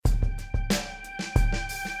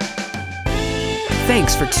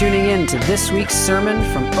Thanks for tuning in to this week's sermon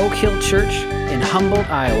from Oak Hill Church in Humboldt,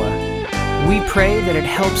 Iowa. We pray that it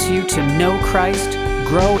helps you to know Christ,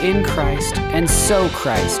 grow in Christ, and sow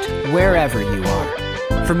Christ wherever you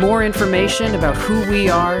are. For more information about who we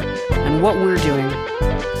are and what we're doing,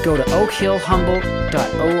 go to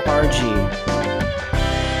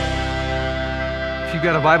oakhillhumboldt.org. If you've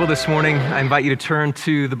got a Bible this morning, I invite you to turn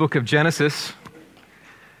to the book of Genesis.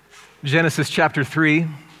 Genesis chapter 3.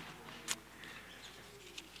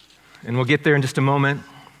 And we'll get there in just a moment.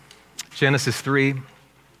 Genesis 3.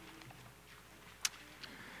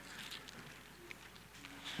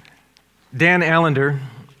 Dan Allender,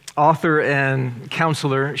 author and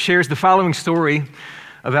counselor, shares the following story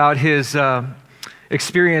about his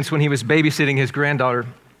experience when he was babysitting his granddaughter.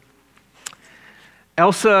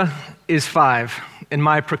 Elsa is 5, and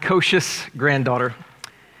my precocious granddaughter.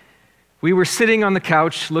 We were sitting on the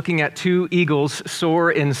couch looking at two eagles soar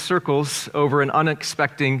in circles over an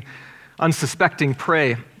unsuspecting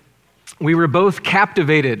prey. We were both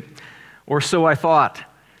captivated, or so I thought.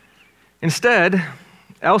 Instead,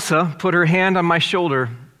 Elsa put her hand on my shoulder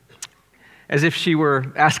as if she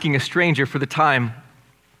were asking a stranger for the time.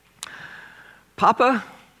 "Papa,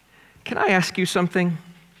 can I ask you something?"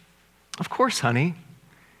 "Of course, honey."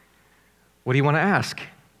 "What do you want to ask?"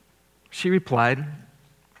 She replied,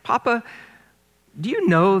 "Papa, do you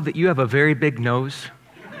know that you have a very big nose?"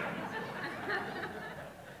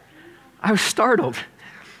 I was startled,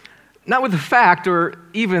 not with the fact or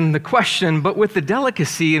even the question, but with the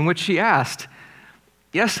delicacy in which she asked.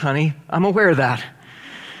 "Yes, honey, I'm aware of that."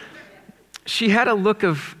 She had a look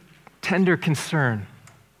of tender concern.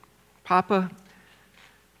 "Papa,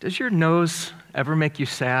 does your nose ever make you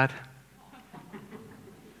sad?"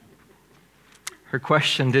 Her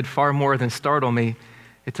question did far more than startle me.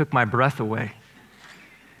 It took my breath away.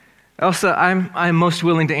 "Elsa, I'm most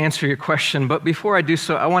willing to answer your question, but before I do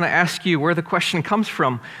so, I want to ask you where the question comes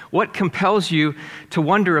from. What compels you to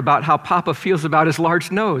wonder about how Papa feels about his large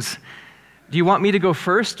nose? Do you want me to go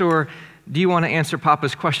first, or do you want to answer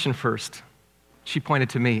Papa's question first?" She pointed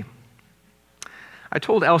to me. I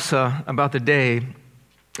told Elsa about the day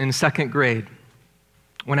in second grade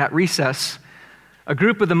when at recess, a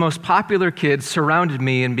group of the most popular kids surrounded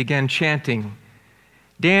me and began chanting,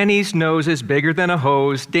 "Danny's nose is bigger than a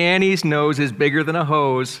hose. Danny's nose is bigger than a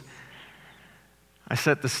hose." I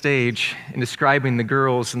set the stage in describing the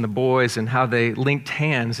girls and the boys and how they linked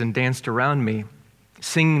hands and danced around me,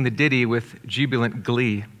 singing the ditty with jubilant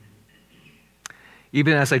glee.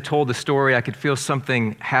 Even as I told the story, I could feel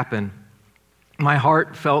something happen. My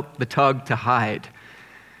heart felt the tug to hide,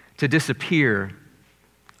 to disappear.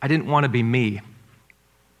 I didn't want to be me.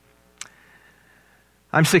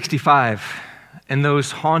 I'm 65. And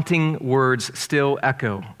those haunting words still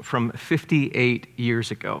echo from 58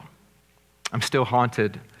 years ago. I'm still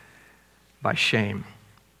haunted by shame.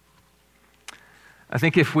 I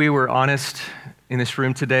think if we were honest in this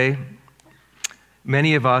room today,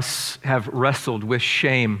 many of us have wrestled with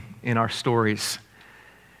shame in our stories.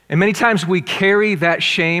 And many times we carry that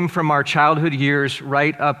shame from our childhood years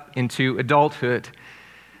right up into adulthood.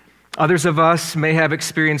 Others of us may have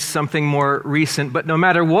experienced something more recent, but no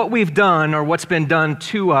matter what we've done or what's been done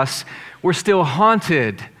to us, we're still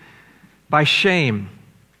haunted by shame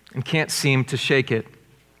and can't seem to shake it.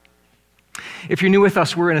 If you're new with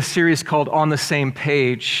us, we're in a series called On the Same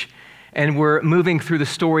Page, and we're moving through the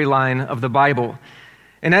storyline of the Bible.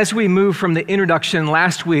 And as we move from the introduction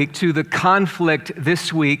last week to the conflict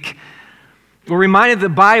this week, we're reminded the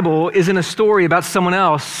Bible isn't a story about someone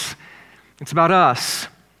else. It's about us.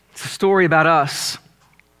 It's a story about us.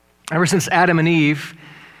 Ever since Adam and Eve,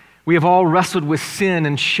 we have all wrestled with sin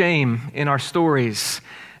and shame in our stories.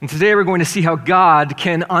 And today we're going to see how God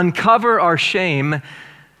can uncover our shame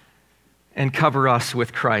and cover us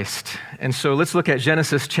with Christ. And so let's look at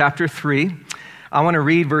Genesis chapter 3. I want to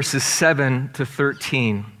read verses 7 to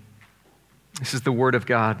 13. This is the word of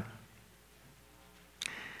God.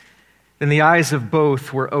 Then the eyes of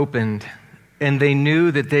both were opened, and they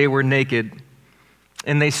knew that they were naked.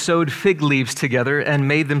 And they sewed fig leaves together and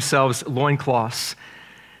made themselves loincloths.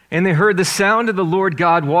 And they heard the sound of the Lord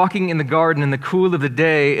God walking in the garden in the cool of the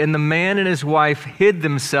day, and the man and his wife hid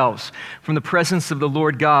themselves from the presence of the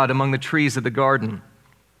Lord God among the trees of the garden.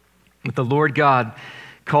 But the Lord God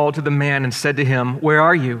called to the man and said to him, "Where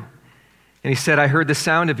are you?" And he said, "I heard the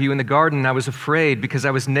sound of you in the garden, and I was afraid because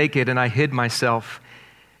I was naked and I hid myself."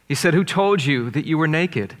 He said, "Who told you that you were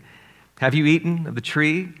naked? Have you eaten of the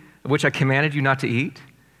tree of which I commanded you not to eat?"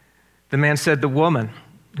 The man said, "The woman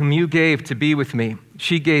whom you gave to be with me,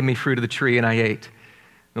 she gave me fruit of the tree and I ate."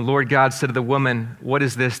 The Lord God said to the woman, "What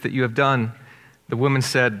is this that you have done?" The woman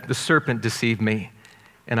said, "The serpent deceived me,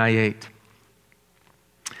 and I ate.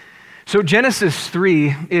 So Genesis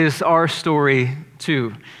 3 is our story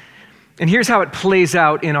too. And here's how it plays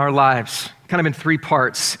out in our lives, kind of in three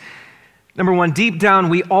parts. Number one, deep down,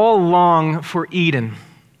 we all long for Eden.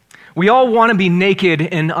 We all want to be naked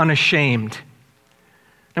and unashamed.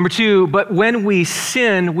 Number two, but when we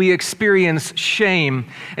sin, we experience shame,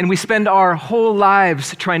 and we spend our whole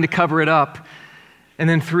lives trying to cover it up. And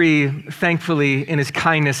then three, thankfully, in his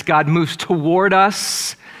kindness, God moves toward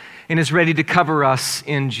us and is ready to cover us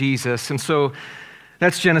in Jesus. And so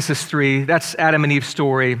that's Genesis 3. That's Adam and Eve's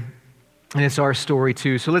story, and it's our story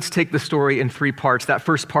too. So let's take the story in three parts. That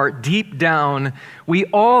first part, deep down, we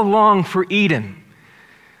all long for Eden.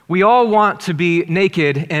 We all want to be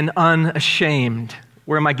naked and unashamed.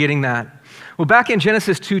 Where am I getting that? Well, back in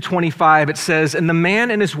Genesis 2:25, it says, "And the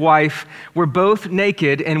man and his wife were both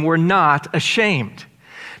naked and were not ashamed."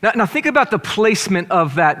 Now think about the placement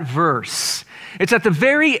of that verse. It's at the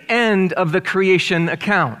very end of the creation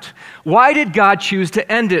account. Why did God choose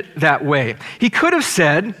to end it that way? He could have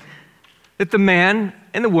said that the man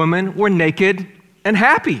and the woman were naked and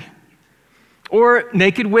happy, or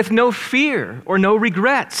naked with no fear or no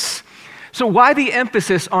regrets. So why the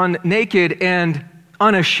emphasis on naked and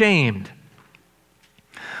unashamed?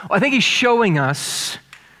 Well, I think he's showing us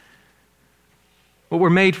what we're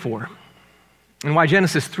made for and why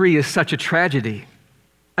Genesis 3 is such a tragedy.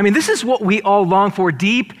 I mean, this is what we all long for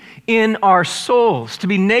deep in our souls, to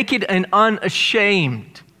be naked and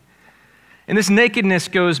unashamed. And this nakedness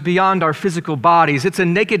goes beyond our physical bodies. It's a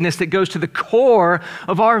nakedness that goes to the core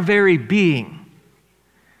of our very being.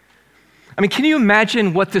 I mean, can you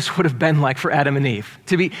imagine what this would have been like for Adam and Eve?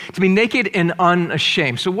 To be naked and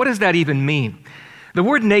unashamed. So what does that even mean? The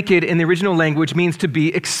word naked in the original language means to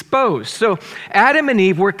be exposed. So Adam and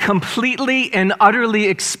Eve were completely and utterly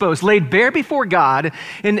exposed, laid bare before God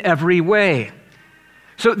in every way.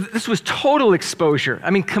 So this was total exposure. I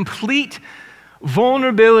mean, complete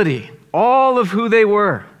vulnerability, all of who they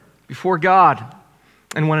were before God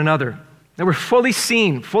and one another. They were fully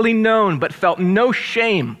seen, fully known, but felt no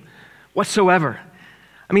shame whatsoever.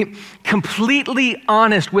 I mean, completely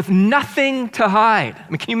honest with nothing to hide. I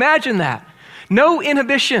mean, can you imagine that? No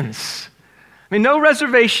inhibitions. I mean, no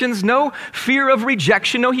reservations, no fear of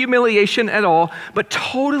rejection, no humiliation at all, but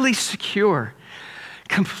totally secure,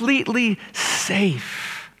 completely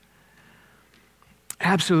safe,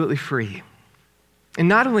 absolutely free. And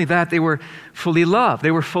not only that, they were fully loved.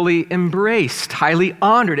 They were fully embraced, highly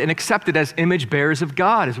honored, and accepted as image bearers of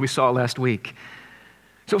God, as we saw last week.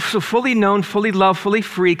 So fully known, fully loved, fully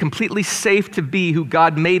free, completely safe to be who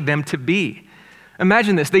God made them to be.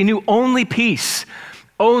 Imagine this. They knew only peace,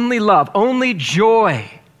 only love, only joy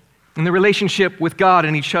in the relationship with God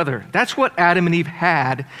and each other. That's what Adam and Eve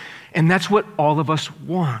had, and that's what all of us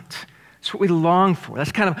want. That's what we long for.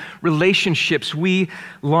 That's kind of relationships we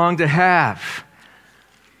long to have.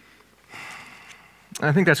 And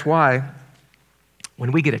I think that's why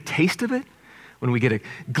when we get a taste of it, when we get a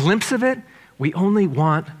glimpse of it, we only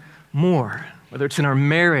want more. Whether it's in our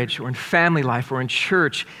marriage or in family life or in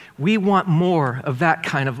church, we want more of that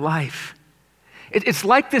kind of life. It's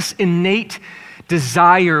like this innate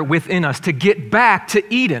desire within us to get back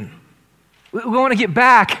to Eden. We want to get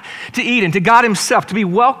back to Eden, to God himself, to be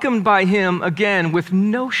welcomed by him again with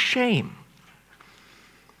no shame.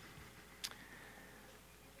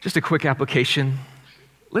 Just a quick application.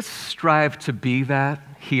 Let's strive to be that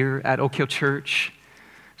here at Oak Hill Church,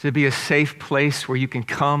 to be a safe place where you can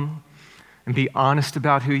come and be honest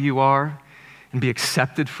about who you are and be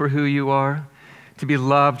accepted for who you are, to be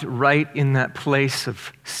loved right in that place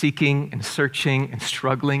of seeking and searching and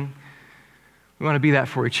struggling. We want to be that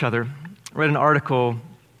for each other. I read an article,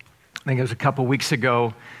 I think it was a couple weeks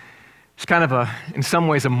ago. It's kind of in some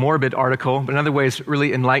ways, a morbid article, but in other ways,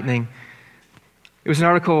 really enlightening. It was an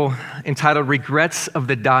article entitled Regrets of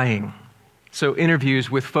the Dying. So interviews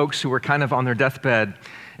with folks who were kind of on their deathbed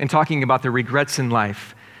and talking about their regrets in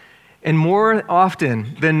life. And more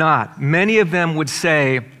often than not, many of them would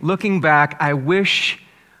say, looking back, I wish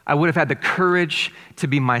I would have had the courage to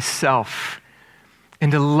be myself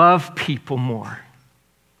and to love people more.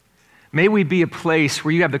 May we be a place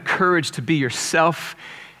where you have the courage to be yourself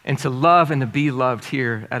and to love and to be loved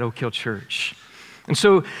here at Oak Hill Church. And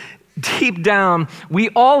so deep down, we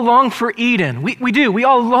all long for Eden. We do. We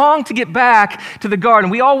all long to get back to the garden.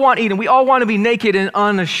 We all want Eden. We all want to be naked and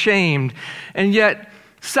unashamed. And yet,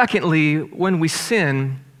 secondly, when we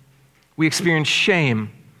sin, we experience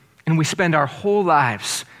shame, and we spend our whole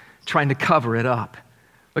lives trying to cover it up.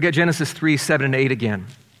 Look at Genesis 3, 7, and 8 again.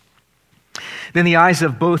 Then the eyes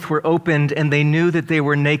of both were opened, and they knew that they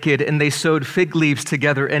were naked, and they sewed fig leaves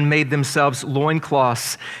together and made themselves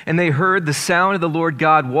loincloths. And they heard the sound of the Lord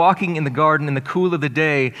God walking in the garden in the cool of the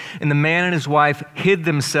day, and the man and his wife hid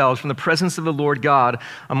themselves from the presence of the Lord God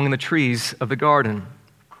among the trees of the garden.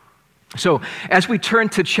 So as we turn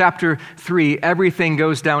to chapter 3, everything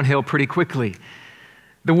goes downhill pretty quickly.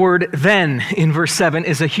 The word then in verse 7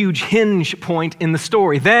 is a huge hinge point in the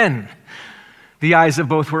story. Then the eyes of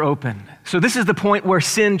both were opened. So this is the point where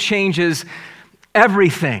sin changes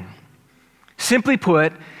everything. Simply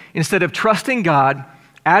put, instead of trusting God,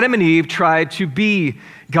 Adam and Eve tried to be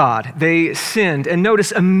God. They sinned. And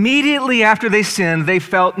notice, immediately after they sinned, they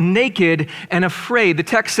felt naked and afraid. The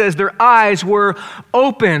text says their eyes were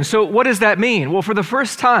open. So what does that mean? Well, for the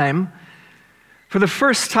first time,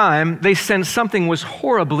 they sensed something was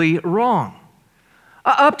horribly wrong.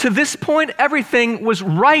 Up to this point, everything was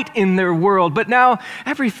right in their world, but now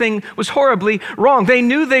everything was horribly wrong. They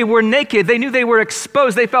knew they were naked. They knew they were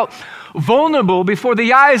exposed. They felt vulnerable before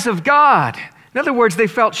the eyes of God. In other words, they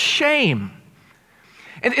felt shame.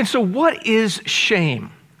 And so what is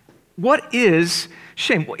shame? What is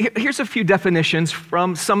shame? Well, here's a few definitions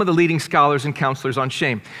from some of the leading scholars and counselors on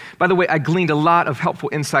shame. By the way, I gleaned a lot of helpful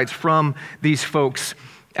insights from these folks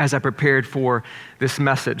as I prepared for this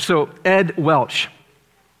message. So Ed Welch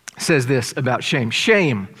says this about shame.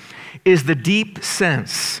 Shame is the deep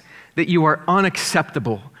sense that you are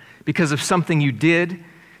unacceptable because of something you did,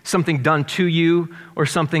 something done to you, or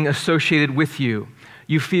something associated with you.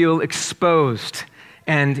 You feel exposed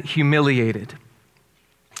and humiliated.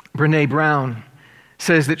 Brené Brown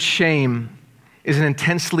says that shame is an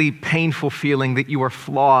intensely painful feeling that you are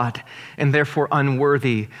flawed and therefore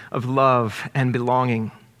unworthy of love and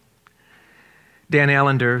belonging. Dan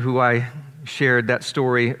Allender, who I shared that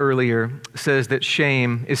story earlier, says that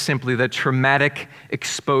shame is simply the traumatic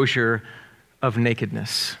exposure of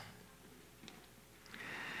nakedness.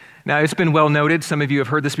 Now, it's been well noted, some of you have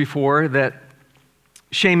heard this before, that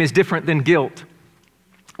shame is different than guilt.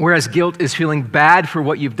 Whereas guilt is feeling bad for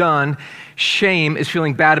what you've done, shame is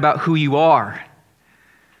feeling bad about who you are.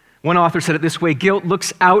 One author said it this way: guilt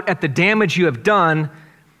looks out at the damage you have done,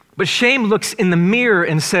 but shame looks in the mirror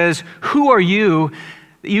and says, who are you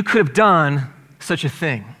that you could have done such a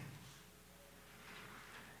thing?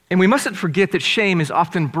 And we mustn't forget that shame is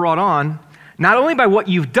often brought on not only by what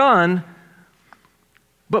you've done,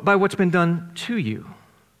 but by what's been done to you.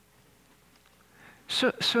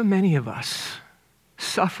 So many of us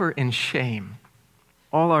suffer in shame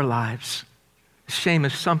all our lives. Shame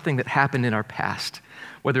is something that happened in our past,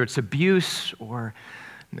 whether it's abuse or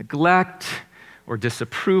neglect or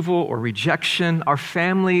disapproval or rejection. Our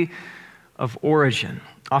family of origin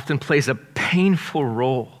often plays a painful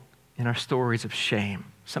role in our stories of shame.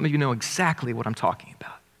 Some of you know exactly what I'm talking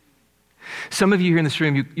about. Some of you here in this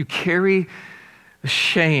room, you carry the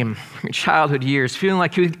shame from your childhood years, feeling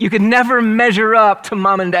like you could never measure up to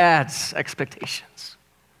mom and dad's expectations.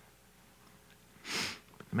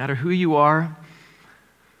 No matter who you are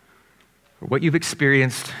or what you've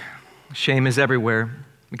experienced, shame is everywhere.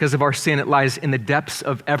 Because of our sin, it lies in the depths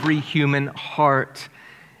of every human heart.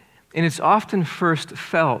 And it's often first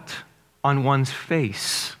felt on one's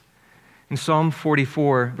face. In Psalm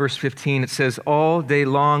 44, verse 15, it says, all day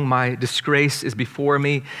long my disgrace is before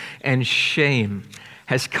me, and shame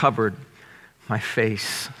has covered my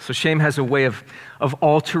face. So shame has a way of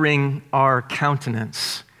altering our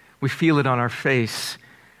countenance. We feel it on our face.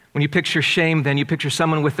 When you picture shame, then you picture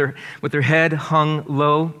someone with their head hung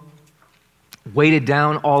low, weighted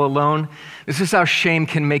down, all alone. This is how shame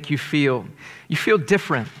can make you feel. You feel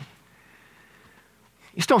different.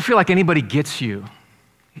 You just don't feel like anybody gets you.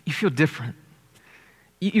 You feel different.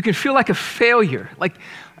 You can feel like a failure, like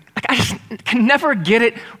I just can never get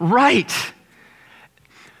it right.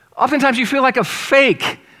 Oftentimes you feel like a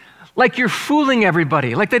fake, like you're fooling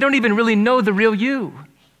everybody, like they don't even really know the real you.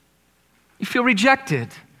 You feel rejected,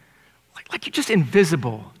 like you're just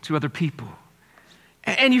invisible to other people.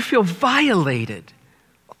 And you feel violated,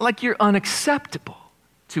 like you're unacceptable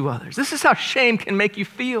to others. This is how shame can make you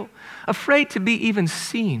feel, afraid to be even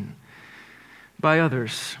seen by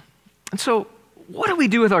others. And so, what do we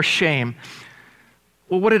do with our shame?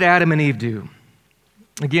 Well, what did Adam and Eve do?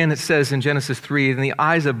 Again, it says in Genesis 3, and the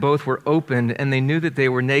eyes of both were opened, and they knew that they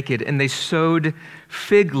were naked, and they sewed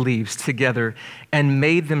fig leaves together and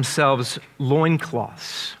made themselves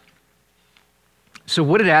loincloths. So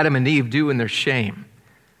what did Adam and Eve do in their shame?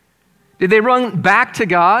 Did they run back to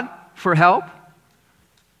God for help?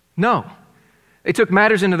 No. They took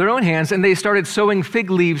matters into their own hands and they started sewing fig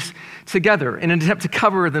leaves together in an attempt to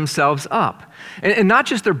cover themselves up. And not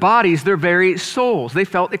just their bodies, their very souls. They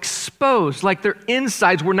felt exposed, like their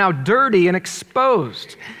insides were now dirty and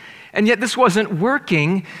exposed. And yet this wasn't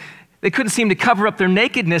working. They couldn't seem to cover up their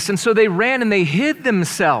nakedness, and so they ran and they hid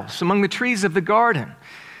themselves among the trees of the garden.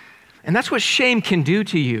 And that's what shame can do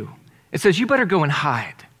to you. It says, you better go and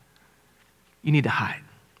hide. You need to hide.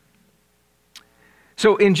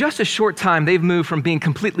 So in just a short time, they've moved from being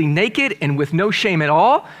completely naked and with no shame at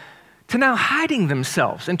all to now hiding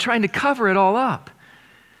themselves and trying to cover it all up.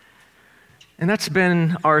 And that's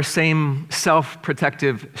been our same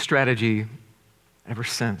self-protective strategy ever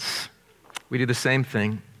since. We do the same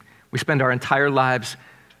thing. We spend our entire lives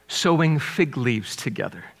sewing fig leaves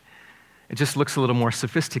together. It just looks a little more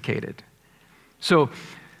sophisticated. So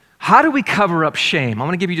how do we cover up shame? I'm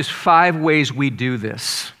going to give you just 5 ways we do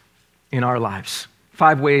this in our lives.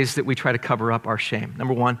 5 ways that we try to cover up our shame.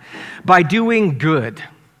 Number 1, by doing good.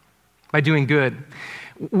 By doing good.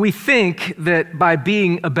 We think that by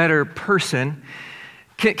being a better person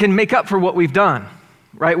can make up for what we've done,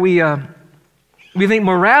 right? We think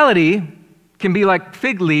morality can be like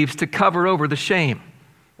fig leaves to cover over the shame.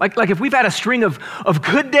 Like if we've had a string of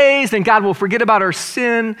good days, then God will forget about our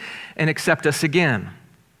sin and accept us again.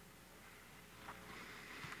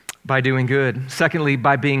 By doing good. Secondly,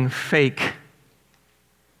 by being fake.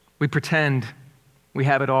 We pretend we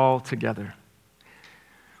have it all together.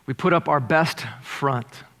 We put up our best front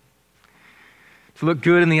to look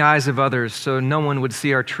good in the eyes of others so no one would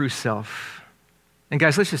see our true self. And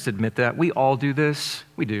guys, let's just admit that. We all do this.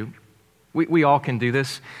 We do. We all can do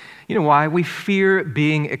this. You know why? We fear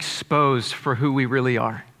being exposed for who we really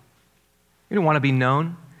are. We don't want to be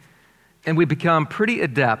known. And we become pretty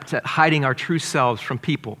adept at hiding our true selves from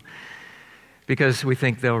people because we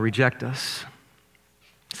think they'll reject us.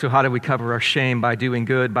 So how do we cover our shame? By doing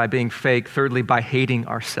good, by being fake. Thirdly, by hating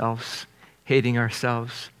ourselves. Hating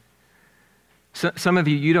ourselves. So, some of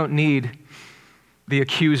you, you don't need the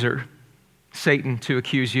accuser, Satan, to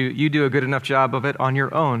accuse you. You do a good enough job of it on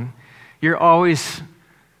your own. You're always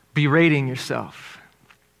berating yourself,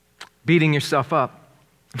 beating yourself up.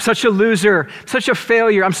 I'm such a loser, such a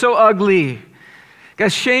failure, I'm so ugly.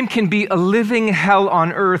 Guys, shame can be a living hell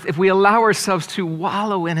on earth if we allow ourselves to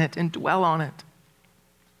wallow in it and dwell on it.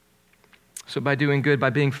 So by doing good, by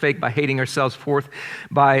being fake, by hating ourselves, fourth,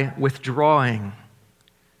 by withdrawing.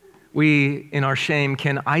 We, in our shame,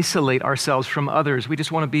 can isolate ourselves from others. We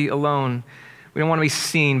just want to be alone. We don't want to be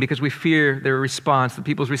seen because we fear their response, the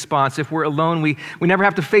people's response. If we're alone, we never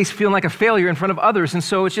have to face feeling like a failure in front of others, and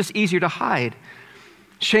so it's just easier to hide.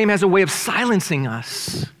 Shame has a way of silencing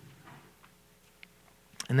us.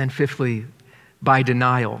 And then fifthly, by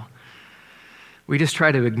denial. We just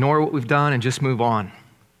try to ignore what we've done and just move on.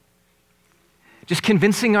 Just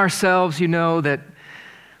convincing ourselves, that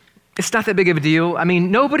it's not that big of a deal. I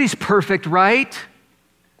mean, nobody's perfect, right?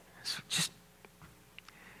 So just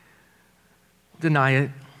deny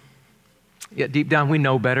it. Yet deep down, we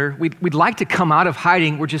know better. We'd like to come out of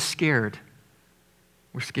hiding. We're just scared.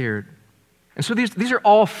 We're scared. And so these are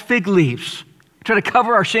all fig leaves. We try to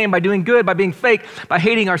cover our shame by doing good, by being fake, by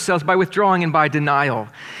hating ourselves, by withdrawing, and by denial.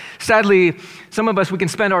 Sadly, some of us, we can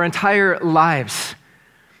spend our entire lives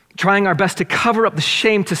trying our best to cover up the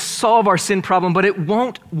shame to solve our sin problem, but it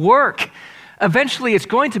won't work. Eventually, it's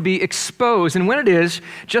going to be exposed. And when it is,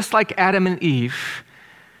 just like Adam and Eve,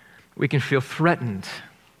 we can feel threatened.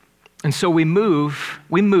 And so we move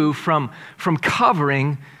from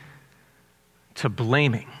covering to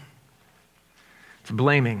blaming. To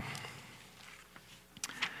blaming.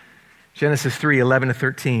 Genesis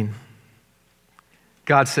 3:11-13.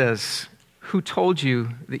 God says, "Who told you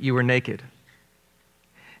that you were naked?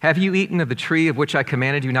 Have you eaten of the tree of which I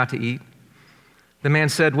commanded you not to eat?" The man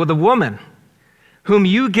said, "Well, the woman whom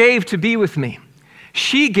you gave to be with me,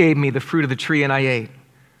 she gave me the fruit of the tree and I ate."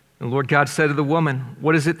 And the Lord God said to the woman,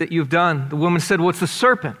 "What is it that you've done?" The woman said, "Well, it's the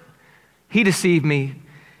serpent. He deceived me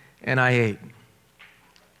and I ate."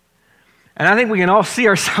 And I think we can all see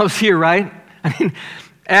ourselves here, right? I mean,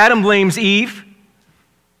 Adam blames Eve.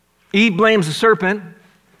 Eve blames the serpent.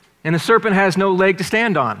 And the serpent has no leg to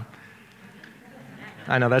stand on.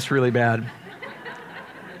 I know, that's really bad.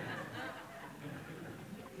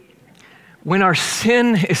 When our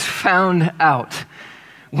sin is found out,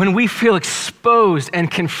 when we feel exposed and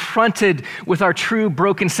confronted with our true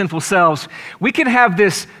broken, sinful selves, we can have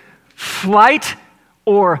this flight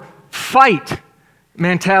or fight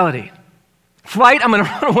mentality. Flight, I'm going to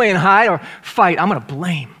run away and hide, or fight, I'm going to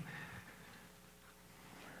blame.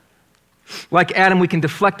 Like Adam, we can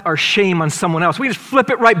deflect our shame on someone else. We just flip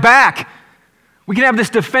it right back. We can have this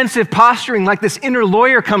defensive posturing like this inner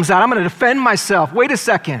lawyer comes out. I'm going to defend myself. Wait a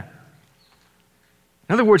second.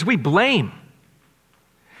 In other words, we blame.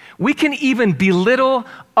 We can even belittle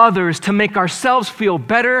others to make ourselves feel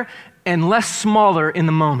better and less smaller in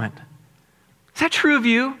the moment. Is that true of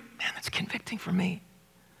you? Man, that's convicting for me.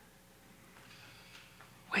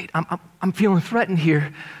 Wait, I'm feeling threatened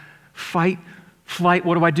here. Fight, flight,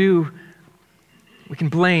 what do I do? We can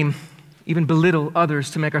blame, even belittle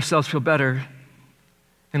others to make ourselves feel better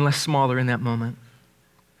and less smaller in that moment.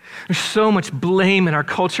 There's so much blame in our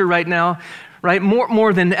culture right now, right?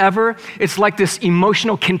 More than ever. It's like this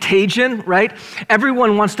emotional contagion, right?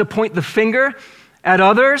 Everyone wants to point the finger at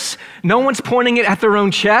others. No one's pointing it at their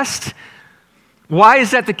own chest. Why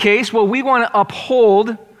is that the case? Well, we want to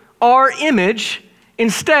uphold our image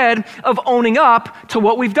instead of owning up to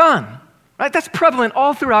what we've done, right? That's prevalent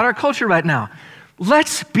all throughout our culture right now.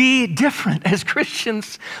 Let's be different as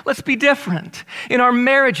Christians. Let's be different in our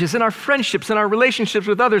marriages, in our friendships, in our relationships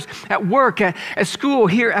with others, at work, at school,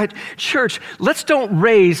 here at church. Let's don't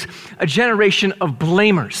raise a generation of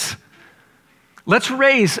blamers. Let's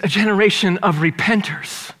raise a generation of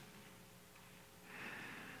repenters.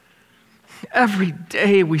 Every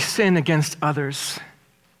day we sin against others.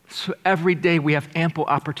 So every day we have ample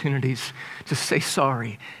opportunities to say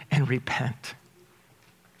sorry and repent.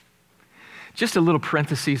 Just a little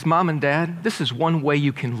parenthesis, mom and dad, this is one way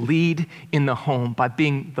you can lead in the home, by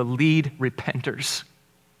being the lead repenters.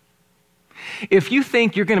 If you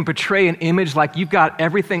think you're going to portray an image like you've got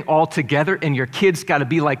everything all together and your kids got to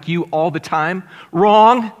be like you all the time,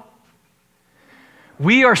 wrong.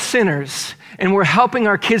 We are sinners and we're helping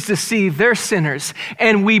our kids to see they're sinners,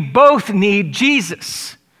 and we both need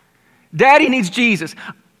Jesus. Daddy needs Jesus.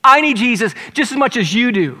 I need Jesus just as much as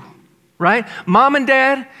you do, right? Mom and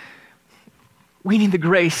dad, we need the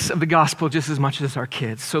grace of the gospel just as much as our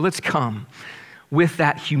kids. So let's come with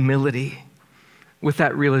that humility, with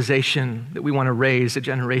that realization that we want to raise a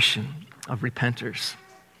generation of repenters.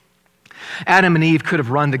 Adam and Eve could have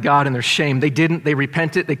run to God in their shame. They didn't. They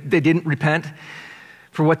repented. They didn't repent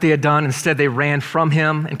for what they had done. Instead, they ran from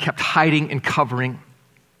him and kept hiding and covering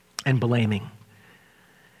and blaming.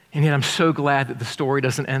 And yet I'm so glad that the story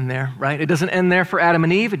doesn't end there, right? It doesn't end there for Adam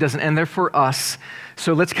and Eve. It doesn't end there for us.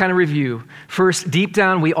 So let's kind of review. First, deep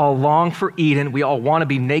down, we all long for Eden. We all want to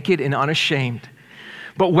be naked and unashamed.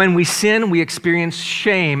 But when we sin, we experience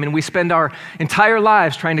shame, and we spend our entire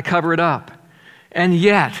lives trying to cover it up. And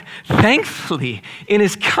yet, thankfully, in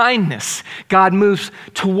his kindness, God moves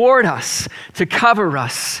toward us to cover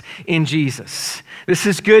us in Jesus. This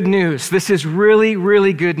is good news. This is really,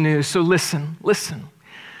 really good news. So listen.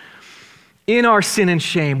 In our sin and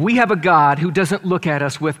shame, we have a God who doesn't look at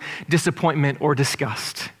us with disappointment or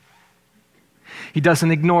disgust. He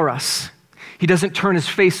doesn't ignore us. He doesn't turn his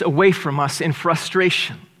face away from us in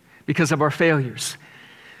frustration because of our failures.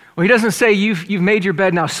 Well, he doesn't say, you've made your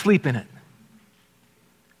bed, now sleep in it.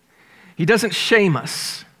 He doesn't shame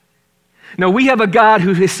us. No, we have a God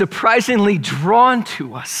who is surprisingly drawn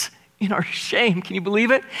to us in our shame. Can you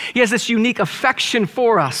believe it? He has this unique affection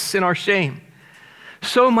for us in our shame.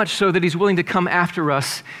 So much so that he's willing to come after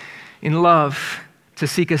us in love to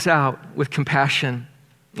seek us out with compassion.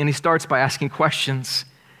 And he starts by asking questions.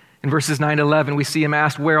 In verses 9 to 11, we see him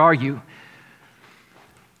ask, where are you?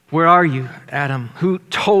 Where are you, Adam? Who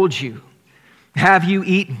told you? Have you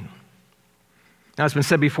eaten? Now, it's been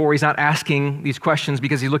said before, he's not asking these questions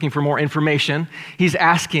because he's looking for more information. He's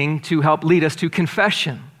asking to help lead us to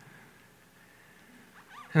confession.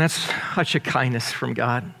 And that's such a kindness from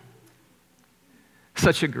God.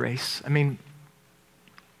 Such a grace. I mean,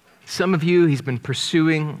 some of you he's been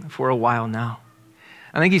pursuing for a while now.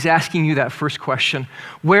 I think he's asking you that first question.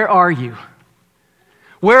 Where are you?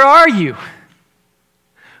 Where are you?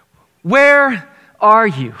 Where are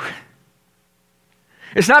you?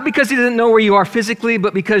 It's not because he doesn't know where you are physically,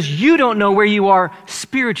 but because you don't know where you are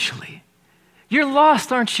spiritually. You're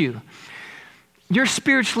lost, aren't you? You're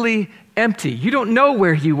spiritually empty. You don't know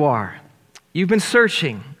where you are. You've been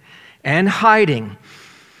searching and hiding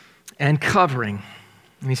and covering.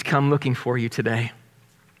 And he's come looking for you today.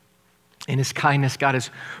 In his kindness, God is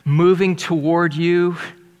moving toward you.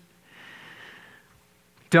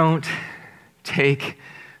 Don't take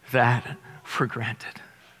that for granted.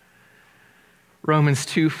 Romans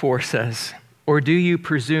 2:4 says, or do you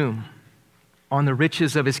presume on the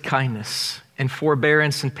riches of his kindness and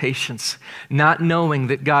forbearance and patience, not knowing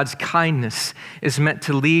that God's kindness is meant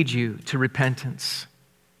to lead you to repentance?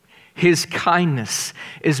 His kindness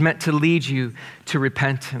is meant to lead you to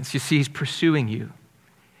repentance. You see, he's pursuing you.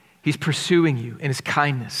 He's pursuing you in his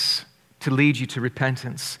kindness to lead you to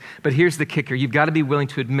repentance. But here's the kicker. You've got to be willing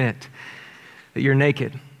to admit that you're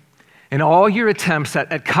naked. And all your attempts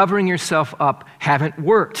at covering yourself up haven't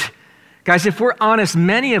worked. Guys, if we're honest,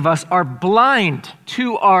 many of us are blind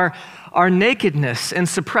to our nakedness and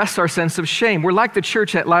suppress our sense of shame. We're like the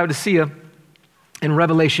church at Laodicea in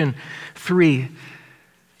Revelation 3,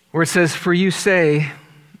 where it says, "For you say,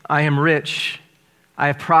 I am rich, I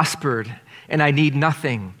have prospered, and I need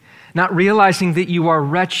nothing, not realizing that you are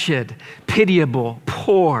wretched, pitiable,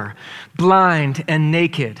 poor, blind, and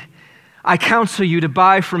naked. I counsel you to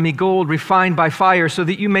buy from me gold refined by fire so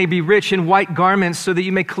that you may be rich, in white garments so that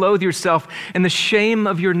you may clothe yourself, and the shame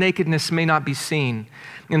of your nakedness may not be seen,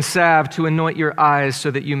 and salve to anoint your eyes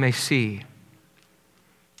so that you may see."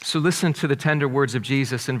 So listen to the tender words of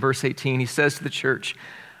Jesus in verse 18. He says to the church,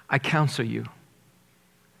 "I counsel you."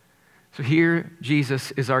 So here,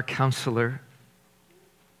 Jesus is our counselor.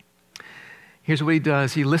 Here's what he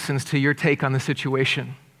does. He listens to your take on the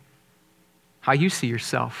situation, how you see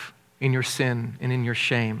yourself in your sin and in your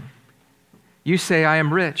shame. You say, "I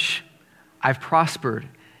am rich, I've prospered,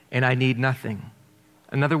 and I need nothing."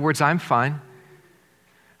 In other words, I'm fine.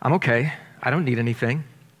 I'm okay. I don't need anything.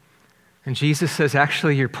 And Jesus says,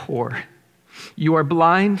 actually, you're poor. You are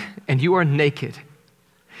blind and you are naked.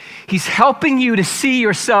 He's helping you to see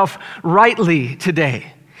yourself rightly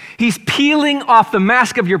today. He's peeling off the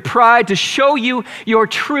mask of your pride to show you your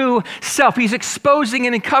true self. He's exposing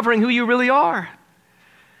and uncovering who you really are.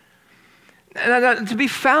 To be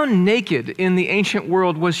found naked in the ancient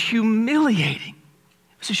world was humiliating.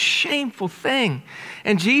 It was a shameful thing.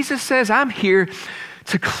 And Jesus says, I'm here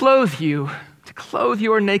to clothe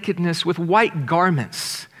your nakedness with white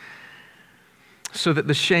garments so that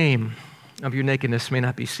the shame of your nakedness may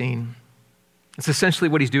not be seen. It's essentially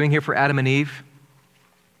what he's doing here for Adam and Eve.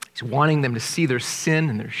 He's wanting them to see their sin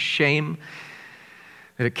and their shame,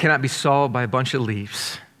 that it cannot be solved by a bunch of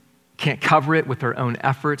leaves. Can't cover it with their own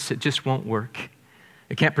efforts. It just won't work.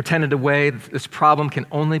 They can't pretend it away. This problem can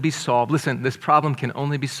only be solved. Listen, this problem can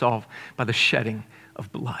only be solved by the shedding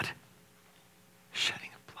of blood. Shedding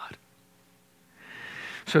of blood.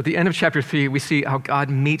 So at the end of chapter 3, we see how God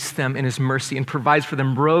meets them in his mercy and provides for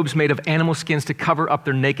them robes made of animal skins to cover up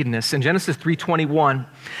their nakedness. In Genesis 3:21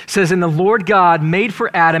 says, "And the Lord God made for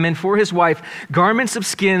Adam and for his wife garments of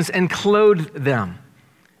skins and clothed them."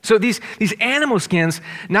 So these animal skins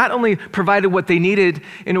not only provided what they needed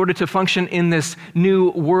in order to function in this new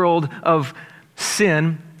world of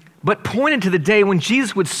sin, but pointed to the day when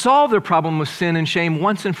Jesus would solve their problem with sin and shame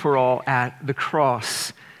once and for all at the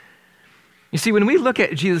cross. You see, when we look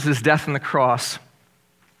at Jesus' death on the cross,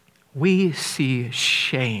 we see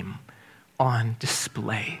shame on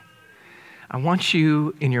display. I want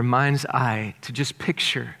you, in your mind's eye, to just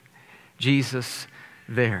picture Jesus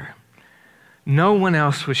there. No one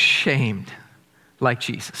else was shamed like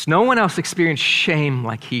Jesus. No one else experienced shame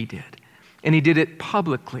like he did. And he did it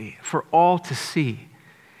publicly for all to see.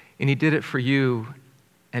 And he did it for you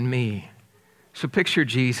and me. So picture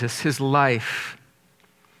Jesus. His life,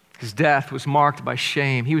 his death was marked by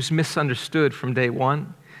shame. He was misunderstood from day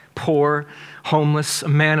one. Poor, homeless, a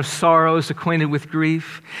man of sorrows, acquainted with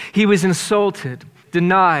grief. He was insulted,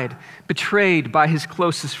 denied, betrayed by his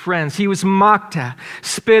closest friends. He was mocked at,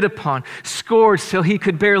 spit upon, scourged till he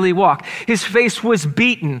could barely walk. His face was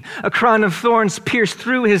beaten, a crown of thorns pierced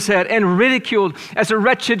through his head, and ridiculed as a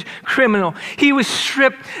wretched criminal. He was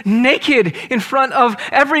stripped naked in front of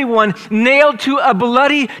everyone, nailed to a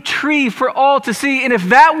bloody tree for all to see. And if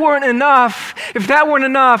that weren't enough,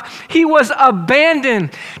 he was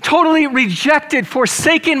abandoned, totally rejected,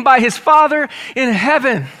 forsaken by his Father in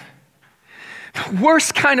heaven. The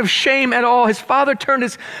worst kind of shame at all. His Father turned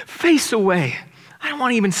his face away. I don't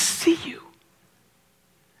want to even see you.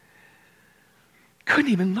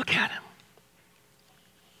 Couldn't even look at him.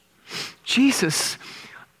 Jesus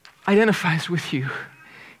identifies with you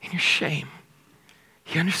in your shame.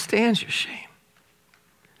 He understands your shame.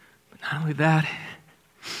 But not only that,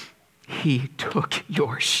 he took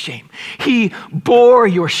your shame. He bore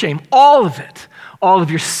your shame, all of it. All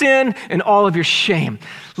of your sin and all of your shame.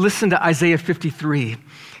 Listen to Isaiah 53.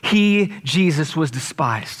 He, Jesus, was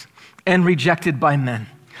despised and rejected by men,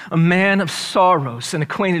 a man of sorrows and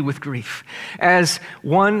acquainted with grief. As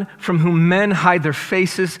one from whom men hide their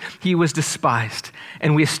faces, he was despised,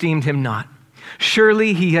 and we esteemed him not.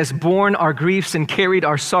 Surely he has borne our griefs and carried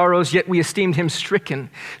our sorrows, yet we esteemed him stricken,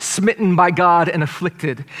 smitten by God and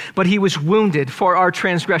afflicted. But he was wounded for our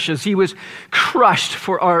transgressions. He was crushed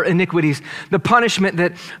for our iniquities. The punishment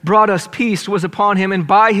that brought us peace was upon him, and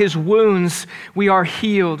by his wounds we are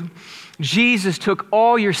healed. Jesus took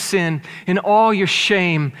all your sin and all your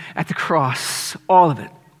shame at the cross, all of it.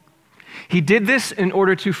 He did this in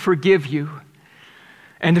order to forgive you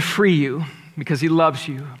and to free you because he loves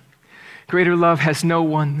you. Greater love has no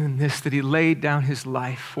one than this, that he laid down his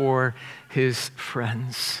life for his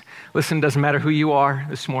friends. Listen, it doesn't matter who you are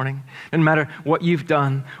this morning. It doesn't matter what you've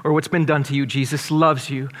done or what's been done to you. Jesus loves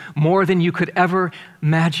you more than you could ever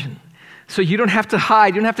imagine. So you don't have to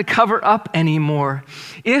hide. You don't have to cover up anymore.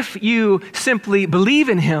 If you simply believe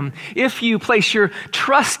in him, if you place your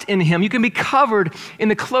trust in him, you can be covered in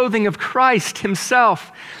the clothing of Christ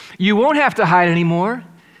himself. You won't have to hide anymore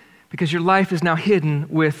because your life is now hidden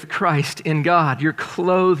with Christ in God. You're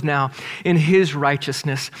clothed now in his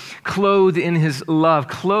righteousness, clothed in his love,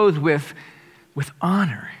 clothed with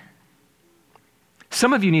honor.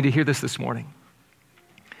 Some of you need to hear this morning.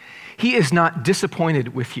 He is not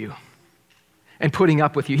disappointed with you and putting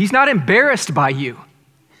up with you. He's not embarrassed by you.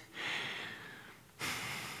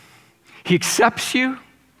 He accepts you,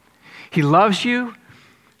 he loves you,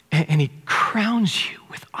 and he crowns you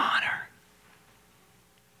with honor.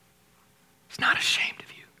 He's not ashamed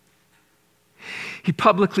of you. He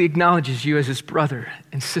publicly acknowledges you as his brother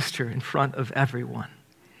and sister in front of everyone.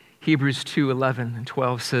 Hebrews 2:11 and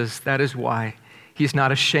 12 says, that is why he's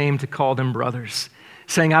not ashamed to call them brothers,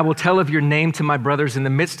 saying, I will tell of your name to my brothers. In the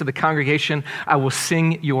midst of the congregation, I will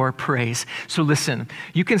sing your praise. So listen,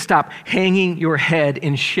 you can stop hanging your head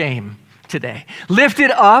in shame today. Lift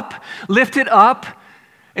it up,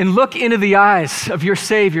 and look into the eyes of your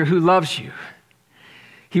Savior who loves you.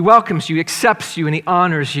 He welcomes you, accepts you, and he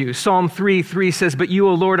honors you. Psalm 3:3 says, but you,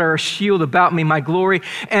 O Lord, are a shield about me, my glory,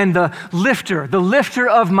 and the lifter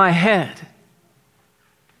of my head.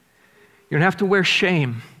 You don't have to wear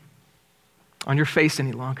shame on your face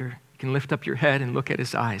any longer. You can lift up your head and look at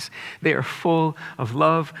his eyes. They are full of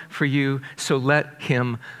love for you, so let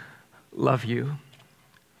him love you.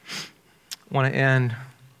 I want to end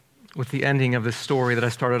with the ending of the story that I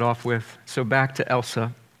started off with. So back to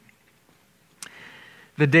Elsa.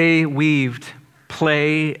 The day weaved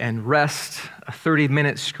play and rest, a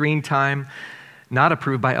 30-minute screen time, not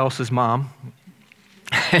approved by Elsa's mom,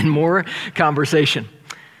 and more conversation.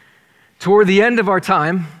 Toward the end of our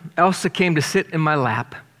time, Elsa came to sit in my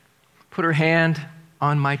lap, put her hand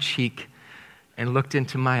on my cheek, and looked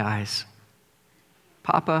into my eyes.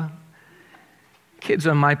 Papa, kids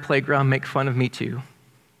on my playground make fun of me too.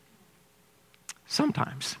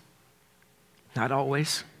 Sometimes, not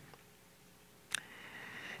always.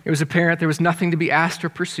 It was apparent there was nothing to be asked or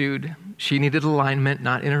pursued. She needed alignment,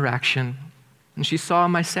 not interaction. And she saw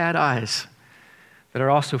my sad eyes that are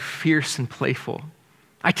also fierce and playful.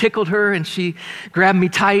 I tickled her and she grabbed me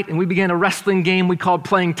tight and we began a wrestling game we called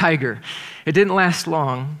playing tiger. It didn't last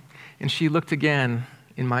long and she looked again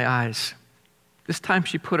in my eyes. This time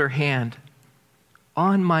she put her hand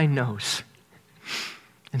on my nose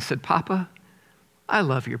and said, Papa, I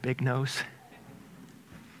love your big nose.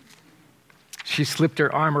 She slipped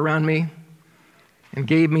her arm around me and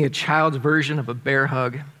gave me a child's version of a bear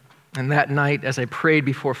hug. And that night, as I prayed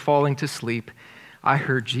before falling to sleep, I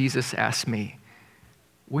heard Jesus ask me,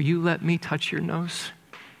 will you let me touch your nose?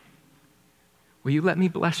 Will you let me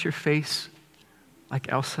bless your face like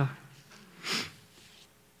Elsa?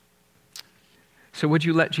 So would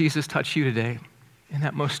you let Jesus touch you today in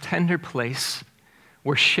that most tender place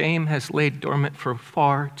where shame has laid dormant for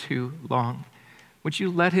far too long? Would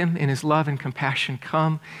you let him in his love and compassion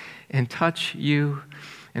come and touch you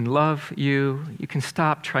and love you? You can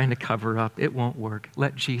stop trying to cover up. It won't work.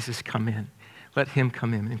 Let Jesus come in. Let him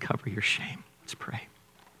come in and cover your shame. Let's pray.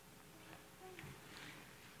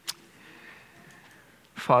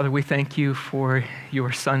 Father, we thank you for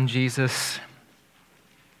your son, Jesus.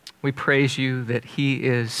 We praise you that he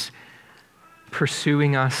is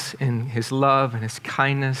pursuing us in his love and his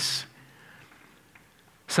kindness.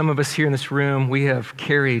 Some of us here in this room, we have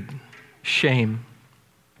carried shame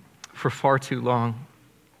for far too long.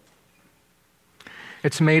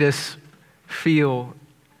 It's made us feel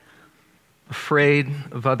afraid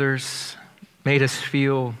of others, made us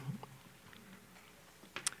feel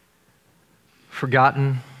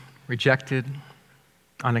forgotten, rejected,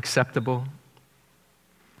 unacceptable.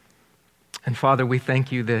 And Father, we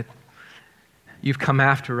thank you that you've come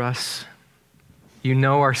after us. You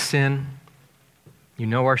know our sin. You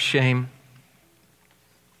know our shame.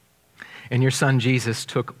 And your son Jesus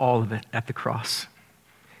took all of it at the cross.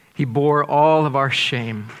 He bore all of our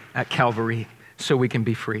shame at Calvary so we can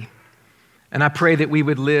be free. And I pray that we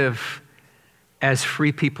would live as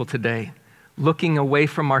free people today, looking away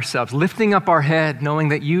from ourselves, lifting up our head, knowing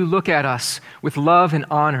that you look at us with love and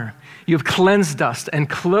honor. You have cleansed us and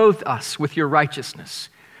clothed us with your righteousness.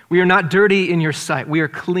 We are not dirty in your sight. We are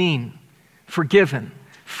clean, forgiven,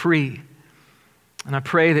 free. And I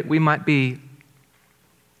pray that we might be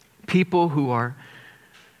people who are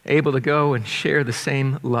able to go and share the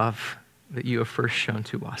same love that you have first shown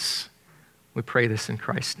to us. We pray this in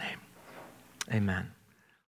Christ's name. Amen.